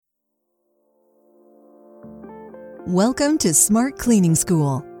Welcome to Smart Cleaning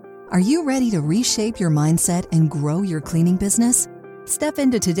School. Are you ready to reshape your mindset and grow your cleaning business? Step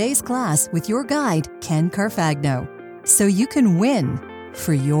into today's class with your guide, Ken Carfagno, so you can win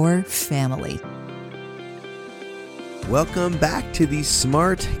for your family. Welcome back to the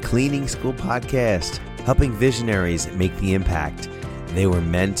Smart Cleaning School podcast, helping visionaries make the impact they were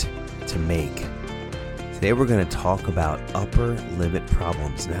meant to make. Today we're going to talk about upper limit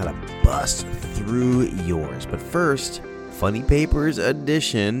problems and how to bust through yours. But first, Funny Papers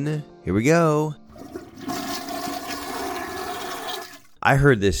edition. Here we go. I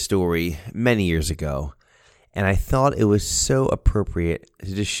heard this story many years ago, and I thought it was so appropriate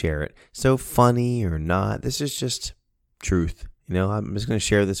to just share it. So funny or not, this is just truth. You know, I'm just going to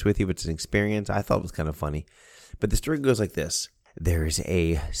share this with you. It's an experience I thought was kind of funny. But the story goes like this. There's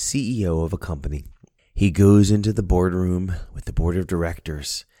a CEO of a company. He goes into the boardroom with the board of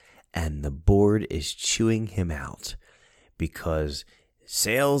directors, and the board is chewing him out because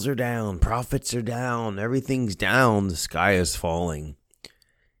sales are down, profits are down, everything's down, the sky is falling.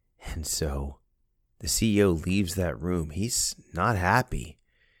 And so the CEO leaves that room. He's not happy.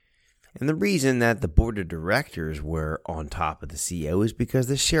 And the reason that the board of directors were on top of the CEO is because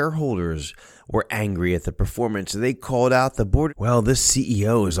the shareholders were angry at the performance. So they called out the board. Well, this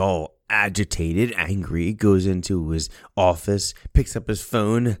CEO is all agitated, angry, goes into his office, picks up his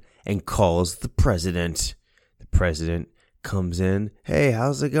phone, and calls the president. The president comes in. Hey,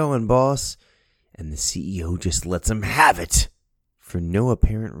 how's it going, boss? And the CEO just lets him have it for no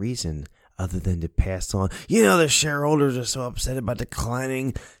apparent reason other than to pass on. You know, the shareholders are so upset about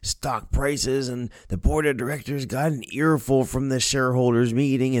declining stock prices, and the board of directors got an earful from the shareholders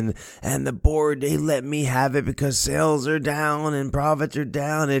meeting, and the board, they let me have it because sales are down and profits are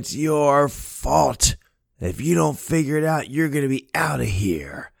down. It's your fault. If you don't figure it out, you're going to be out of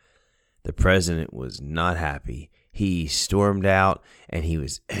here. The president was not happy. He stormed out, and he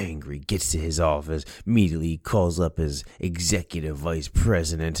was angry, gets to his office, immediately calls up his executive vice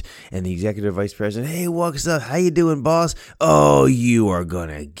president, and the executive vice president, hey, what's up? How you doing, boss? Oh, you are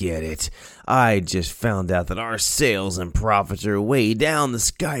gonna get it. I just found out that our sales and profits are way down. The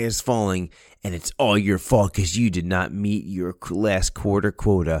sky is falling, and it's all your fault because you did not meet your last quarter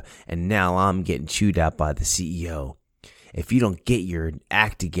quota, and now I'm getting chewed out by the CEO. If you don't get your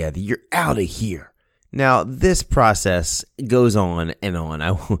act together, you're out of here. Now, this process goes on and on.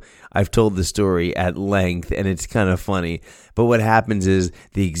 I've told the story at length, and it's kind of funny. But what happens is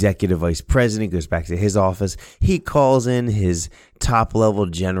the executive vice president goes back to his office. He calls in his top-level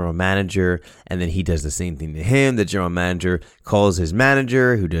general manager, and then he does the same thing to him. The general manager calls his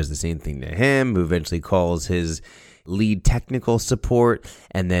manager, who does the same thing to him, who eventually calls his lead technical support,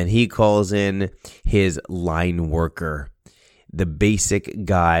 and then he calls in his line worker, the basic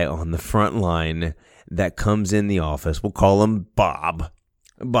guy on the front line that comes in the office. We'll call him Bob.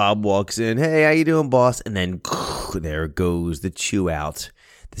 Bob walks in. Hey, how you doing, boss? And then there goes the chew out.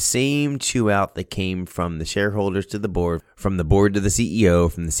 The same chew out that came from the shareholders to the board, from the board to the CEO,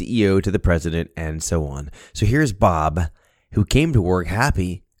 from the CEO to the president, and so on. So here's Bob, who came to work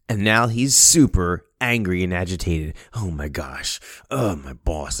happy, and now he's super angry and agitated. Oh my gosh. Oh, my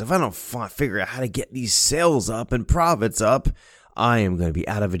boss. If I don't figure out how to get these sales up and profits up, I am going to be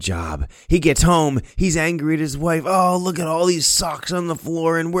out of a job. He gets home. He's angry at his wife. Oh, look at all these socks on the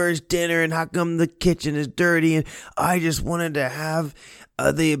floor, and where's dinner, and how come the kitchen is dirty, and I just wanted to have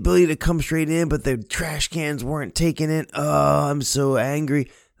the ability to come straight in, but the trash cans weren't taken in. Oh, I'm so angry.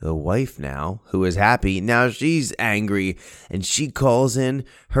 The wife now, who is happy, now she's angry, and she calls in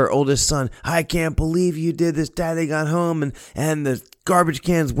her oldest son. I can't believe you did this. Daddy got home, and the garbage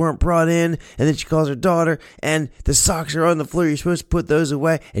cans weren't brought in. And then she calls her daughter, and the socks are on the floor. You're supposed to put those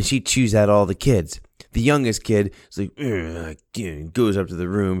away. And she chews out all the kids. The youngest kid is like, goes up to the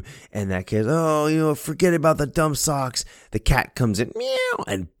room, and that kid, forget about the dumb socks. The cat comes in, meow,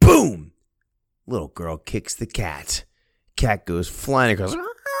 and boom! Little girl kicks the cat. Cat goes flying across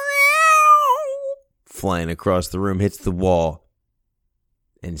the room, hits the wall,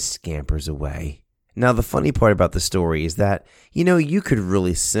 and scampers away. Now, the funny part about the story is that, you could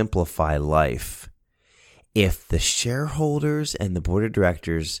really simplify life if the shareholders and the board of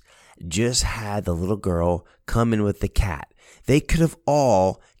directors just had the little girl come in with the cat. They could have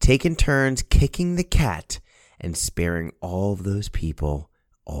all taken turns kicking the cat and sparing all of those people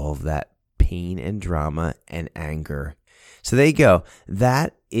all of that pain and drama and anger. So there you go.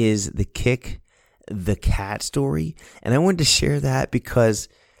 That is the kick the cat story. And I wanted to share that because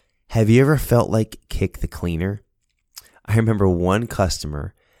have you ever felt like Kick the cleaner? I remember one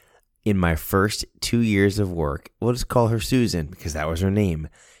customer in my first 2 years of work. We'll just call her Susan because that was her name.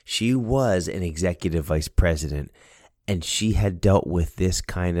 She was an executive vice president, And she had dealt with this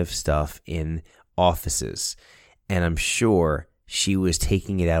kind of stuff in offices. And I'm sure she was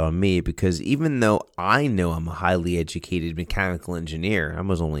taking it out on me because even though I know I'm a highly educated mechanical engineer, I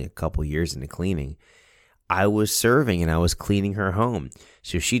was only a couple years into cleaning, I was serving and I was cleaning her home.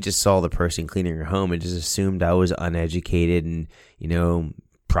 So she just saw the person cleaning her home and just assumed I was uneducated and,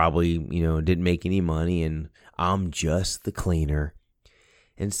 probably, didn't make any money and I'm just the cleaner.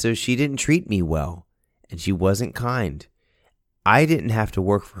 And so she didn't treat me well and she wasn't kind. I didn't have to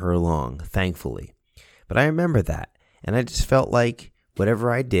work for her long, thankfully. But I remember that. And I just felt like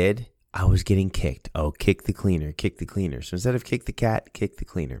whatever I did, I was getting kicked. Oh, kick the cleaner, kick the cleaner. So instead of kick the cat, kick the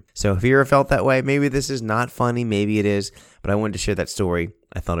cleaner. So if you ever felt that way, maybe this is not funny, maybe it is, but I wanted to share that story.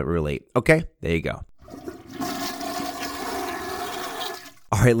 I thought it would relate. Okay, there you go.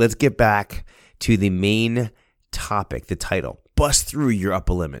 All right, let's get back to the main topic, the title, Bust Through Your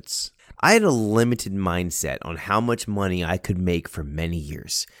Upper Limits. I had a limited mindset on how much money I could make for many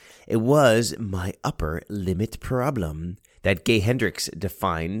years. It was my upper limit problem that Gay Hendricks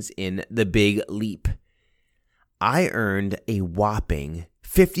defines in The Big Leap. I earned a whopping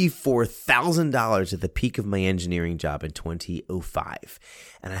 $54,000 at the peak of my engineering job in 2005,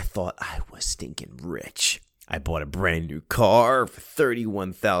 and I thought I was stinking rich. I bought a brand new car for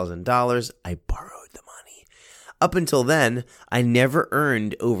 $31,000. I borrowed the money. Up until then, I never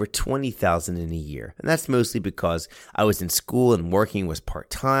earned over $20,000 in a year, and that's mostly because I was in school and working was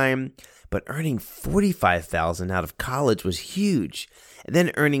part-time. But earning $45,000 out of college was huge. And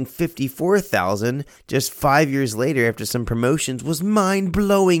then earning $54,000 just 5 years later after some promotions was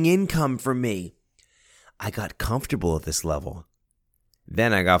mind-blowing income for me. I got comfortable at this level.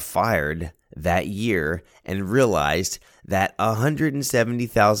 Then I got fired that year and realized that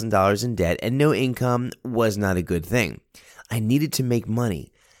 $170,000 in debt and no income was not a good thing. I needed to make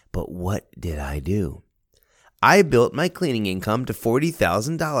money, but what did I do? I built my cleaning income to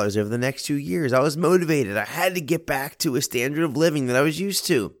 $40,000 over the next 2 years. I was motivated. I had to get back to a standard of living that I was used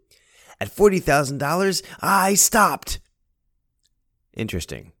to. At $40,000, I stopped.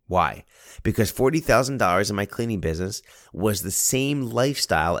 Interesting. Why? Because $40,000 in my cleaning business was the same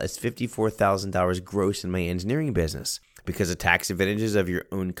lifestyle as $54,000 gross in my engineering business. Because of tax advantages of your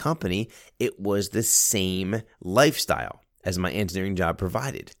own company, it was the same lifestyle as my engineering job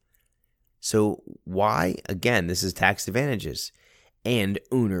provided. So why? Again, this is tax advantages and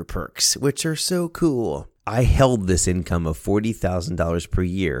owner perks, which are so cool. I held this income of $40,000 per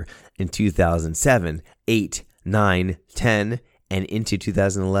year in 2007, 8, 9, 10, and into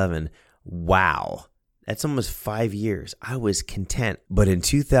 2011. Wow. That's almost 5 years. I was content. But in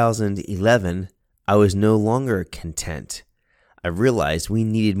 2011, I was no longer content. I realized we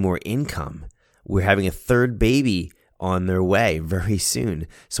needed more income. We're having a third baby on their way very soon.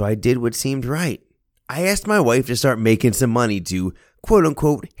 So I did what seemed right. I asked my wife to start making some money to, quote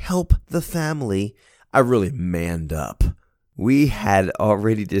unquote, help the family. I really manned up. We had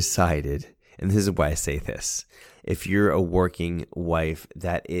already decided, and this is why I say this, if you're a working wife,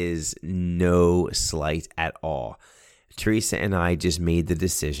 that is no slight at all. Teresa and I just made the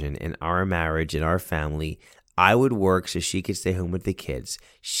decision in our marriage, in our family, I would work so she could stay home with the kids.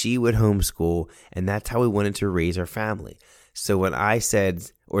 She would homeschool, and that's how we wanted to raise our family. So when I said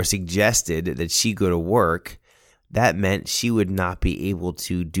or suggested that she go to work, that meant she would not be able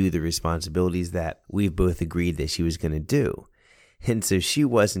to do the responsibilities that we've both agreed that she was going to do. And so she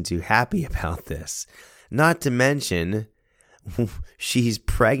wasn't too happy about this. Not to mention, she's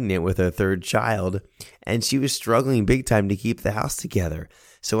pregnant with her third child, and she was struggling big time to keep the house together.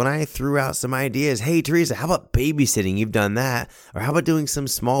 So when I threw out some ideas, hey, Teresa, how about babysitting? You've done that. Or how about doing some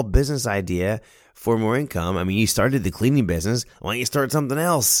small business idea for more income? I mean, you started the cleaning business. Why don't you start something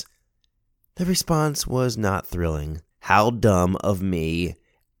else? The response was not thrilling. How dumb of me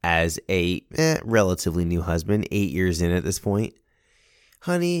as a relatively new husband, 8 years in at this point.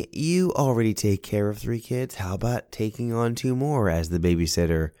 Honey, you already take care of 3 kids. How about taking on 2 more as the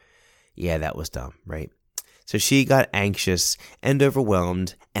babysitter? Yeah, that was dumb, right? So she got anxious and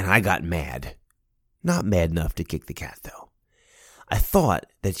overwhelmed, and I got mad. Not mad enough to kick the cat, though. I thought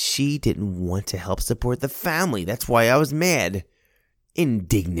that she didn't want to help support the family. That's why I was mad.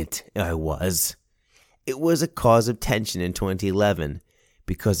 Indignant I was. It was a cause of tension in 2011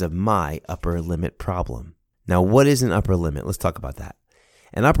 because of my upper limit problem. Now, what is an upper limit? Let's talk about that.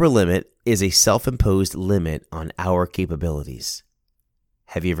 An upper limit is a self-imposed limit on our capabilities.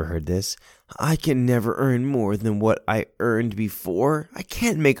 Have you ever heard this? I can never earn more than what I earned before. I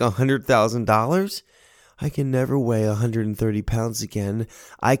can't make $100,000. I can never weigh 130 pounds again.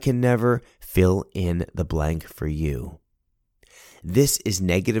 I can never fill in the blank for you. This is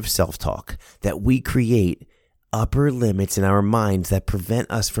negative self-talk that we create upper limits in our minds that prevent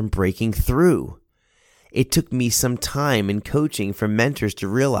us from breaking through. It took me some time in coaching from mentors to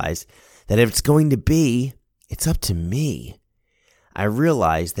realize that if it's going to be, it's up to me. I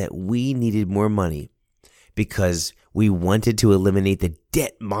realized that we needed more money because we wanted to eliminate the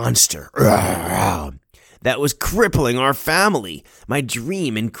debt monster that was crippling our family. My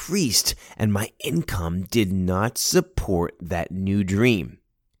dream increased and my income did not support that new dream.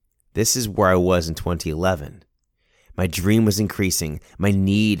 This is where I was in 2011. My dream was increasing. My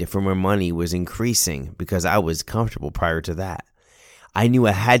need for more money was increasing because I was comfortable prior to that. I knew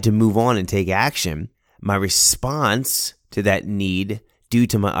I had to move on and take action. My response to that need due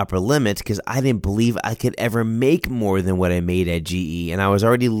to my upper limit, because I didn't believe I could ever make more than what I made at GE, and I was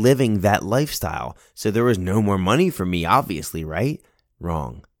already living that lifestyle. So there was no more money for me, obviously, right?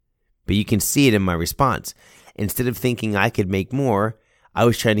 Wrong. But you can see it in my response. Instead of thinking I could make more, I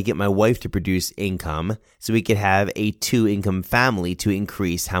was trying to get my wife to produce income so we could have a 2-income family to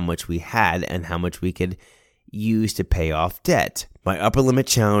increase how much we had and how much we could use to pay off debt. My upper limit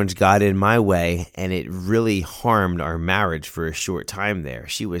challenge got in my way, and it really harmed our marriage for a short time there.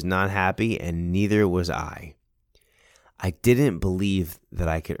 She was not happy, and neither was I. I didn't believe that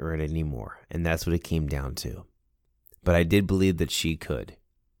I could earn any more, and that's what it came down to. But I did believe that she could.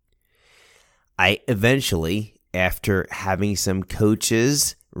 I eventually, after having some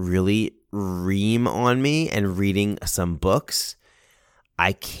coaches really ream on me and reading some books,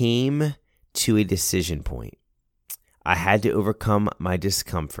 I came to a decision point. I had to overcome my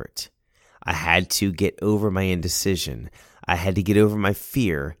discomfort. I had to get over my indecision. I had to get over my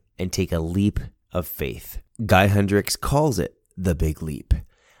fear and take a leap of faith. Guy Hendricks calls it the big leap.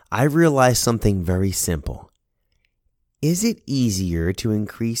 I realized something very simple. Is it easier to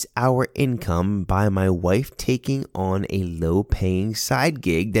increase our income by my wife taking on a low-paying side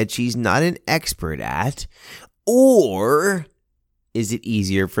gig that she's not an expert at, or is it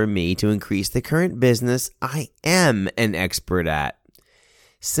easier for me to increase the current business I am an expert at?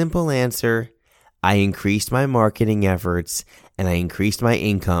 Simple answer, I increased my marketing efforts and I increased my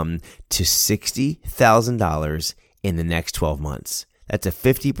income to $60,000 in the next 12 months. That's a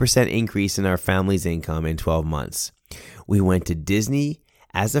 50% increase in our family's income in 12 months. We went to Disney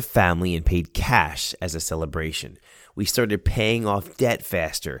as a family and paid cash as a celebration. We started paying off debt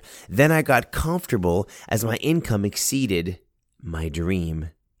faster. Then I got comfortable as my income exceeded my dream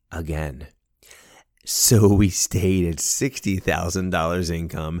again. So we stayed at $60,000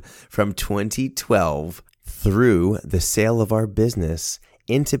 income from 2012 through the sale of our business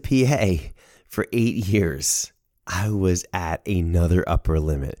into PA for 8 years. I was at another upper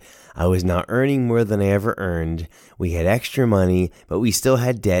limit. I was not earning more than I ever earned. We had extra money, but we still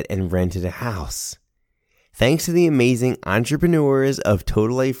had debt and rented a house. Thanks to the amazing entrepreneurs of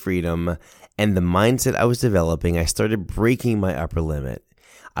Total Life Freedom and the mindset I was developing, I started breaking my upper limit.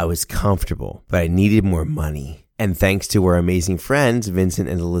 I was comfortable, but I needed more money. And thanks to our amazing friends, Vincent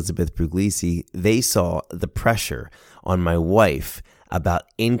and Elizabeth Puglisi, they saw the pressure on my wife about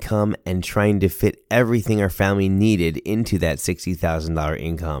income and trying to fit everything our family needed into that $60,000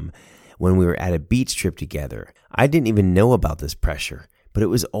 income when we were at a beach trip together. I didn't even know about this pressure, but it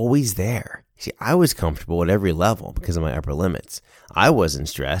was always there. See, I was comfortable at every level because of my upper limits. I wasn't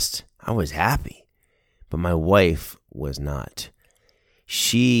stressed. I was happy. But my wife was not.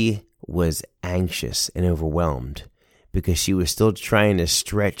 She was anxious and overwhelmed because she was still trying to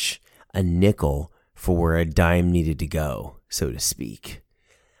stretch a nickel for where a dime needed to go, so to speak.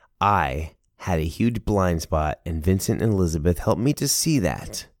 I had a huge blind spot, and Vincent and Elizabeth helped me to see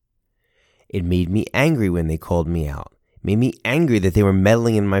that. It made me angry when they called me out. It made me angry that they were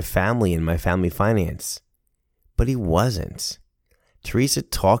meddling in my family and my family finance. But he wasn't. Teresa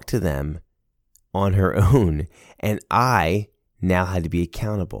talked to them on her own, and I now had to be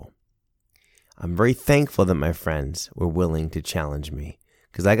accountable. I'm very thankful that my friends were willing to challenge me,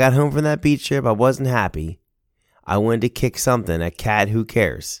 because I got home from that beach trip, I wasn't happy. I wanted to kick something, a cat, who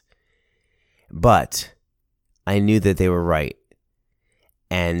cares? But I knew that they were right,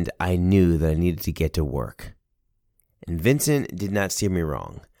 and I knew that I needed to get to work. And Vincent did not steer me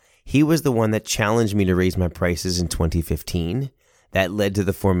wrong. He was the one that challenged me to raise my prices in 2015. That led to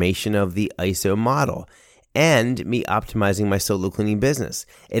the formation of the ISO model and me optimizing my solo cleaning business.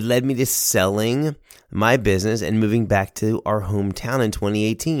 It led me to selling my business and moving back to our hometown in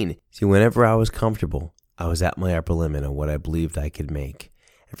 2018. See, whenever I was comfortable, I was at my upper limit on what I believed I could make.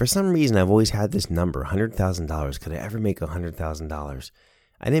 And for some reason, I've always had this number, $100,000. Could I ever make $100,000?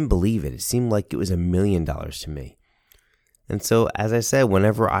 I didn't believe it. It seemed like it was $1 million to me. And so, as I said,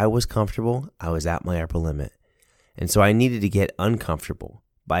 whenever I was comfortable, I was at my upper limit. And so I needed to get uncomfortable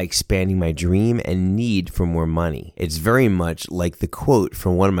by expanding my dream and need for more money. It's very much like the quote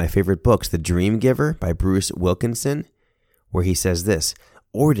from one of my favorite books, The Dream Giver by Bruce Wilkinson, where he says this: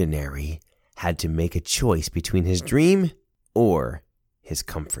 "Ordinary had to make a choice between his dream or his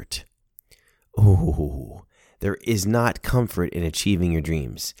comfort." Oh, there is not comfort in achieving your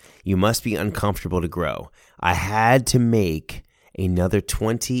dreams. You must be uncomfortable to grow. I had to make another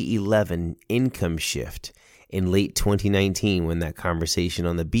 2011 income shift in late 2019 when that conversation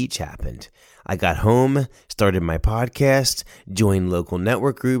on the beach happened. I got home, started my podcast, joined local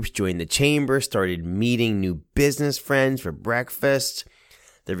network groups, joined the chamber, started meeting new business friends for breakfast.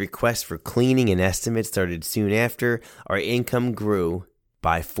 The request for cleaning and estimates started soon after. Our income grew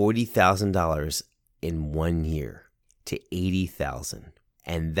by $40,000 in 1 year to $80,000.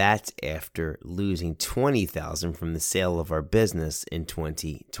 And that's after losing $20,000 from the sale of our business in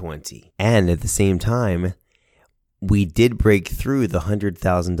 2020. And at the same time, we did break through the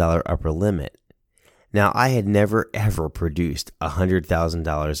 $100,000 upper limit. Now, I had never ever produced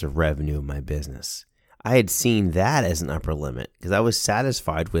 $100,000 of revenue in my business. I had seen that as an upper limit because I was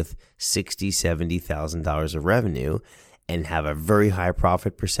satisfied with $60,000, $70,000 of revenue and have a very high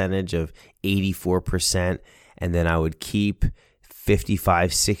profit percentage of 84%. And then I would keep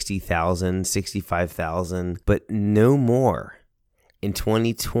 $55,000, $60,000, $65,000, but no more. In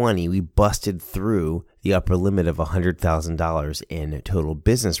 2020, we busted through the upper limit of $100,000 in total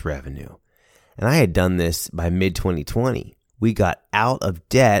business revenue. And I had done this by mid-2020. We got out of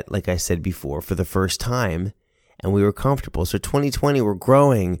debt, like I said before, for the first time, and we were comfortable. So 2020, we're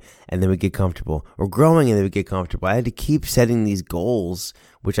growing, and then we get comfortable. We're growing, and then we get comfortable. I had to keep setting these goals,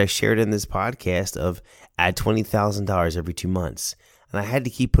 which I shared in this podcast, of add $20,000 every 2 months. And I had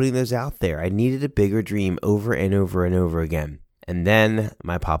to keep putting those out there. I needed a bigger dream over and over and over again. And then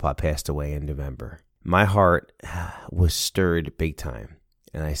my papa passed away in November. My heart was stirred big time,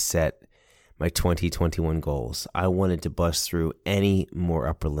 and I set my 2021 goals. I wanted to bust through any more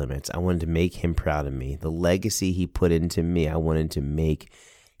upper limits. I wanted to make him proud of me. The legacy he put into me, I wanted to make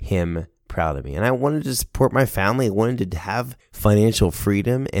him proud of me. And I wanted to support my family. I wanted to have financial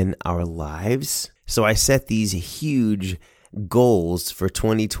freedom in our lives. So I set these huge goals for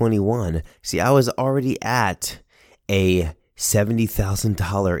 2021. See, I was already at a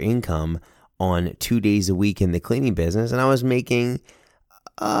 $70,000 income on 2 days a week in the cleaning business, and I was making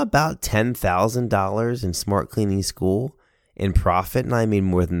about $10,000 in Smart Cleaning School in profit, and I made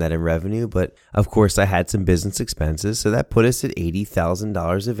more than that in revenue, but of course I had some business expenses, so that put us at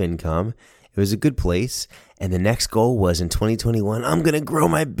 $80,000 of income. It was a good place, and the next goal was in 2021, I'm going to grow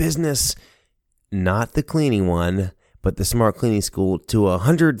my business, not the cleaning one, but the Smart Cleaning School, to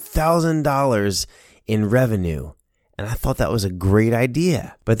 $100,000 in revenue. And I thought that was a great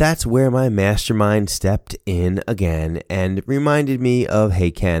idea. But that's where my mastermind stepped in again and reminded me of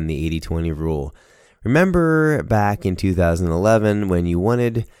Hey Ken, the 80-20 rule. Remember back in 2011 when you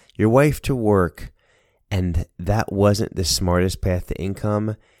wanted your wife to work and that wasn't the smartest path to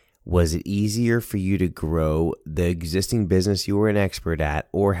income? Was it easier for you to grow the existing business you were an expert at,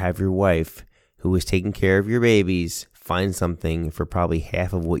 or have your wife, who was taking care of your babies, find something for probably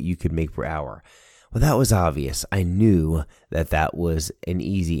half of what you could make per hour? Well, that was obvious. I knew that was an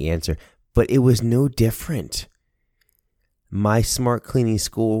easy answer, but it was no different. My Smart Cleaning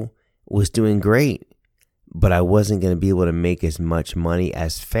School was doing great, but I wasn't going to be able to make as much money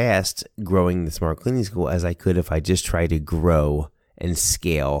as fast growing the Smart Cleaning School as I could if I just tried to grow and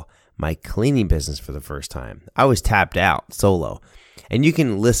scale my cleaning business for the first time. I was tapped out solo. And you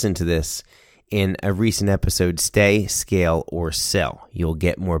can listen to this in a recent episode, Stay, Scale, or Sell. You'll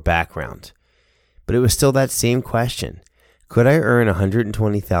get more background. But it was still that same question. Could I earn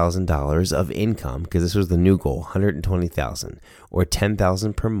 $120,000 of income, because this was the new goal, $120,000, or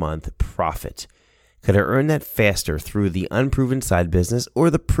 $10,000 per month profit? Could I earn that faster through the unproven side business or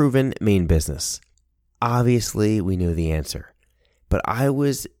the proven main business? Obviously, we knew the answer. But I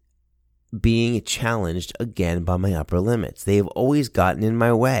was being challenged again by my upper limits. They have always gotten in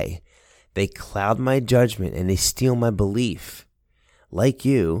my way. They cloud my judgment and they steal my belief. Like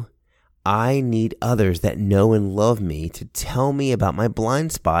you, I need others that know and love me to tell me about my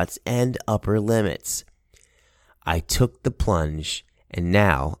blind spots and upper limits. I took the plunge, and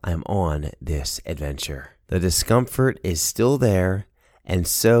now I'm on this adventure. The discomfort is still there, and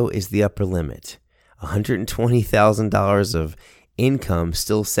so is the upper limit. $120,000 of income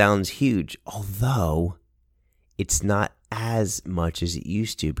still sounds huge, although it's not as much as it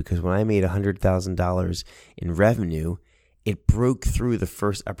used to, because when I made $100,000 in revenue, it broke through the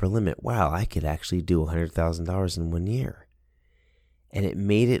first upper limit. Wow, I could actually do $100,000 in 1 year. And it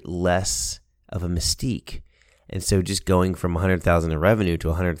made it less of a mystique. And so just going from 100,000 in revenue to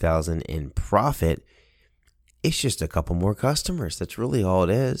 100,000 in profit, it's just a couple more customers. That's really all it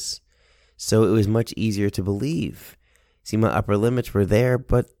is. So it was much easier to believe. See, my upper limits were there,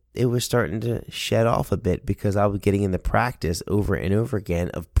 but it was starting to shed off a bit because I was getting in the practice over and over again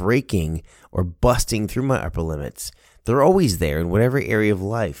of breaking or busting through my upper limits. They're always there in whatever area of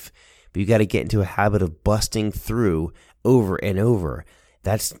life, but you got to get into a habit of busting through over and over.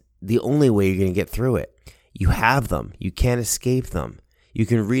 That's the only way you're going to get through it. You have them. You can't escape them. You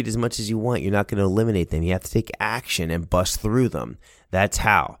can read as much as you want. You're not going to eliminate them. You have to take action and bust through them. That's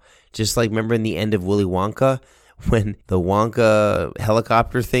how. Just like, remember in the end of Willy Wonka, when the Wonka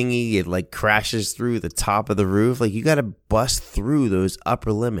helicopter thingy, it like crashes through the top of the roof. Like, you got to bust through those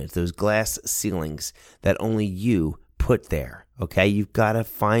upper limits, those glass ceilings that only you put there. Okay. You've got to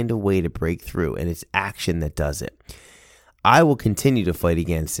find a way to break through, and it's action that does it. I will continue to fight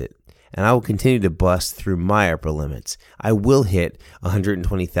against it, and I will continue to bust through my upper limits. I will hit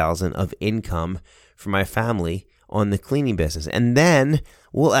 120,000 of income for my family on the cleaning business. And then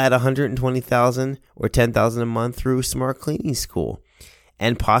we'll add 120,000 or 10,000 a month through Smart Cleaning School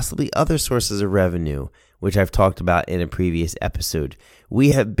and possibly other sources of revenue, which I've talked about in a previous episode.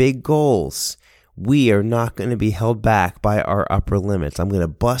 We have big goals. We are not going to be held back by our upper limits. I'm going to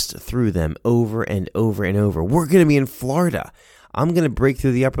bust through them over and over and over. We're going to be in Florida. I'm going to break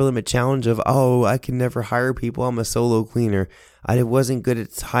through the upper limit challenge of, I can never hire people. I'm a solo cleaner. I wasn't good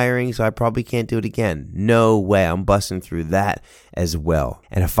at hiring, so I probably can't do it again. No way. I'm busting through that as well.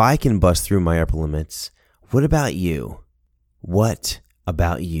 And if I can bust through my upper limits, what about you? What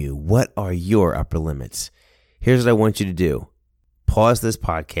about you? What are your upper limits? Here's what I want you to do. Pause this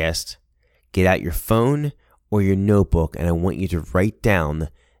podcast, get out your phone or your notebook, and I want you to write down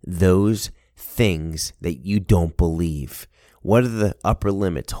those things that you don't believe. What are the upper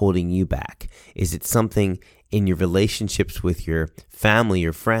limits holding you back? Is it something in your relationships with your family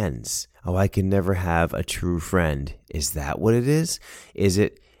or friends? I can never have a true friend. Is that what it is? Is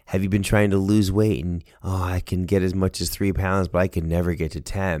it, have you been trying to lose weight and, I can get as much as 3 pounds, but I can never get to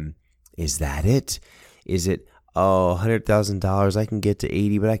 10? Is that it? Is it, $100,000, I can get to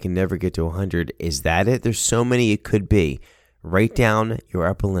 80, but I can never get to 100? Is that it? There's so many it could be. Write down your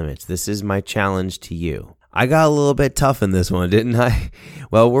upper limits. This is my challenge to you. I got a little bit tough in this one, didn't I?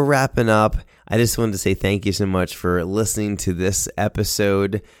 Well, we're wrapping up. I just wanted to say thank you so much for listening to this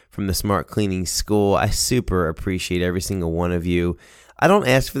episode from the Smart Cleaning School. I super appreciate every single one of you. I don't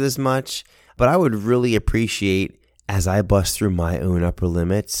ask for this much, but I would really appreciate, as I bust through my own upper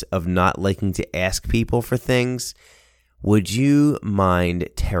limits of not liking to ask people for things, would you mind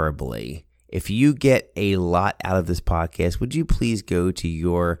terribly if you get a lot out of this podcast? Would you please go to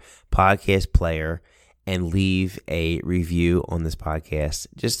your podcast player and leave a review on this podcast?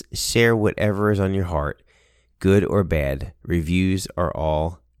 Just share whatever is on your heart, good or bad. Reviews are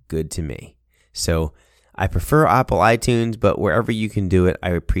all good to me. So I prefer Apple iTunes, but wherever you can do it, I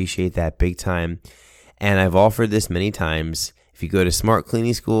appreciate that big time. And I've offered this many times. If you go to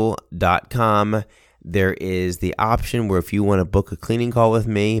smartcleaningschool.com, there is the option where if you want to book a cleaning call with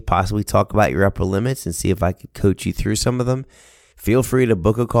me, possibly talk about your upper limits and see if I could coach you through some of them, feel free to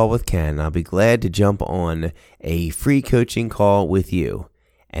book a call with Ken. I'll be glad to jump on a free coaching call with you.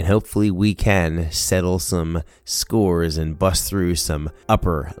 And hopefully we can settle some scores and bust through some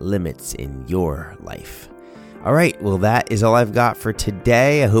upper limits in your life. All right, well, that is all I've got for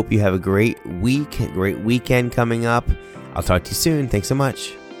today. I hope you have a great week, a great weekend coming up. I'll talk to you soon. Thanks so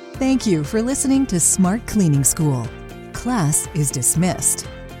much. Thank you for listening to Smart Cleaning School. Class is dismissed.